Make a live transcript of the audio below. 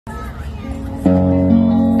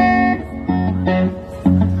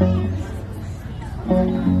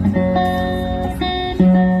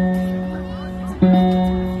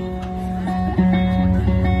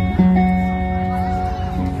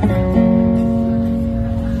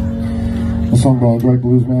song by a great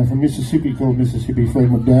blues man from Mississippi called Mississippi Fred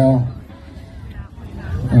McDowell.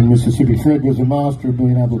 And Mississippi Fred was a master of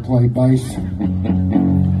being able to play bass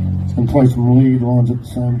and play some lead lines at the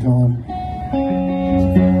same time.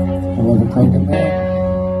 I'll have a crack at that.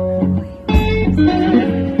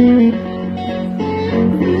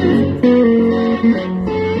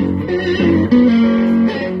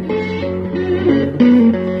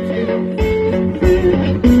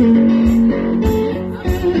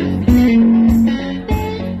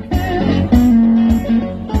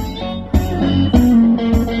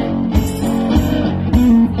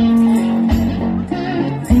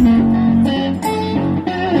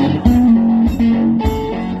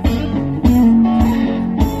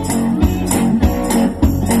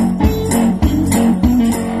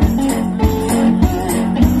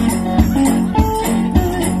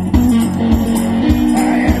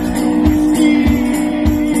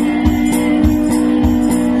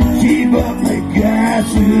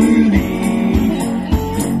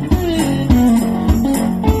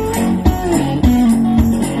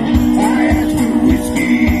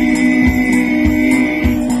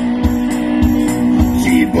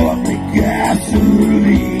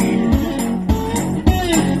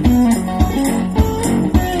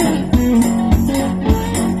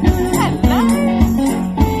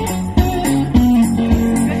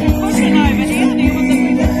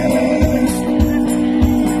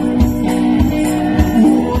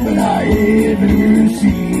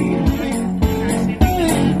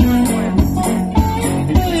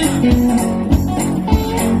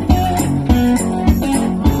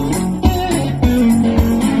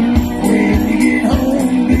 When you get home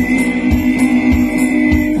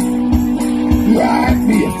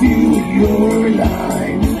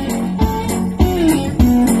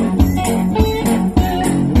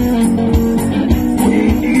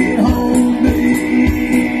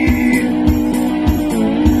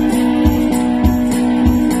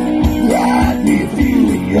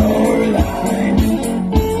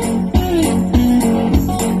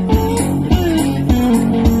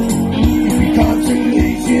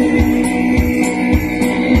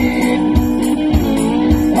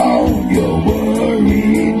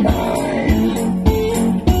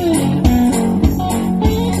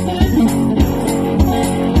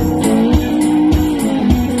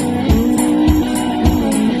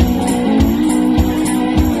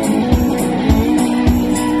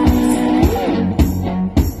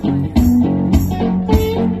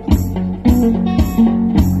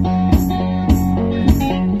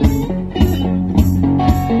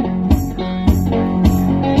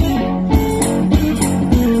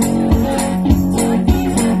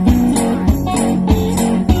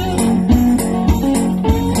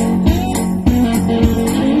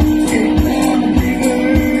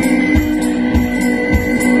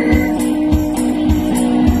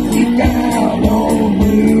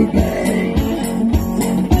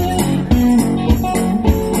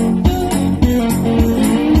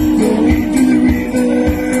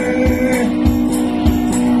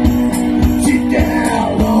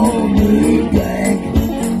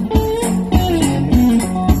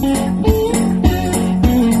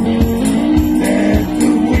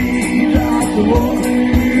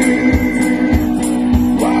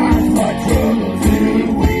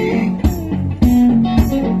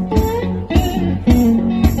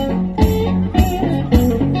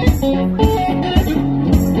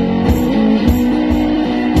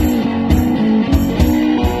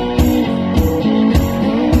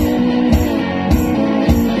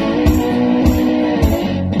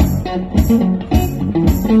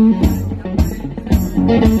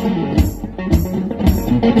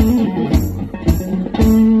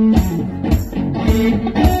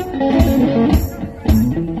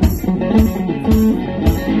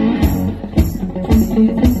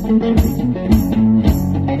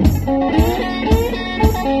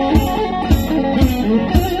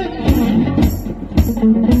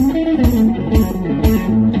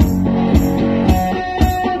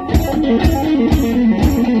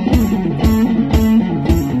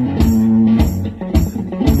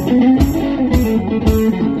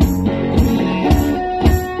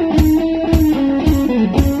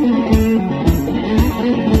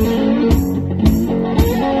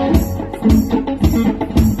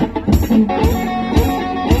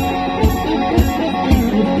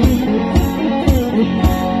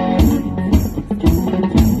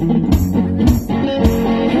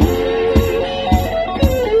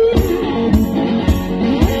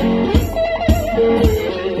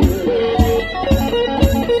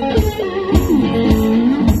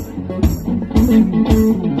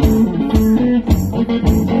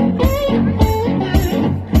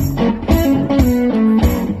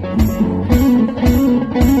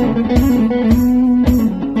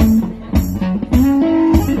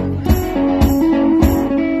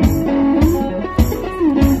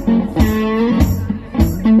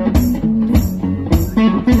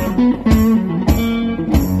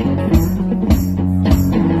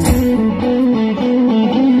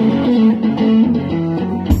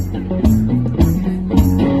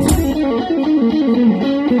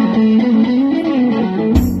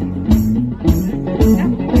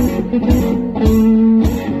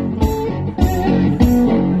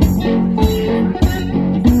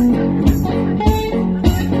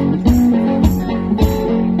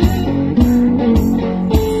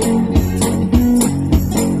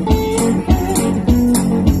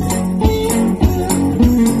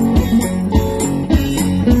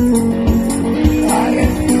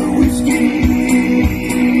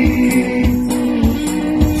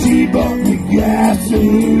bought me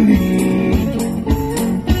gasoline.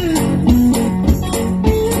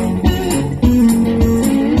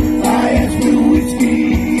 I asked for whiskey.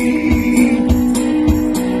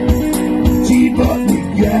 She bought me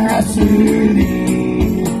gasoline.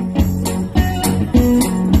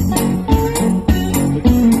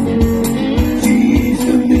 She's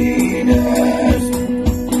the meanest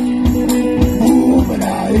woman I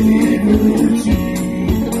ever seen.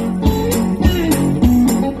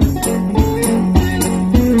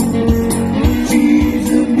 She's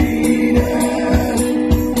the meanest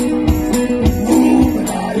woman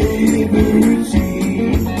I ever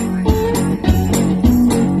seen.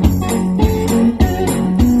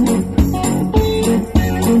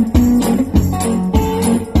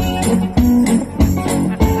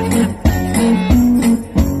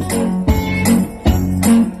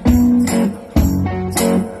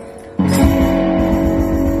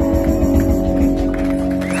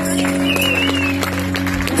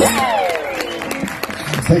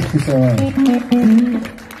 Thank you so much.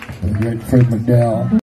 The great Fred McDowell.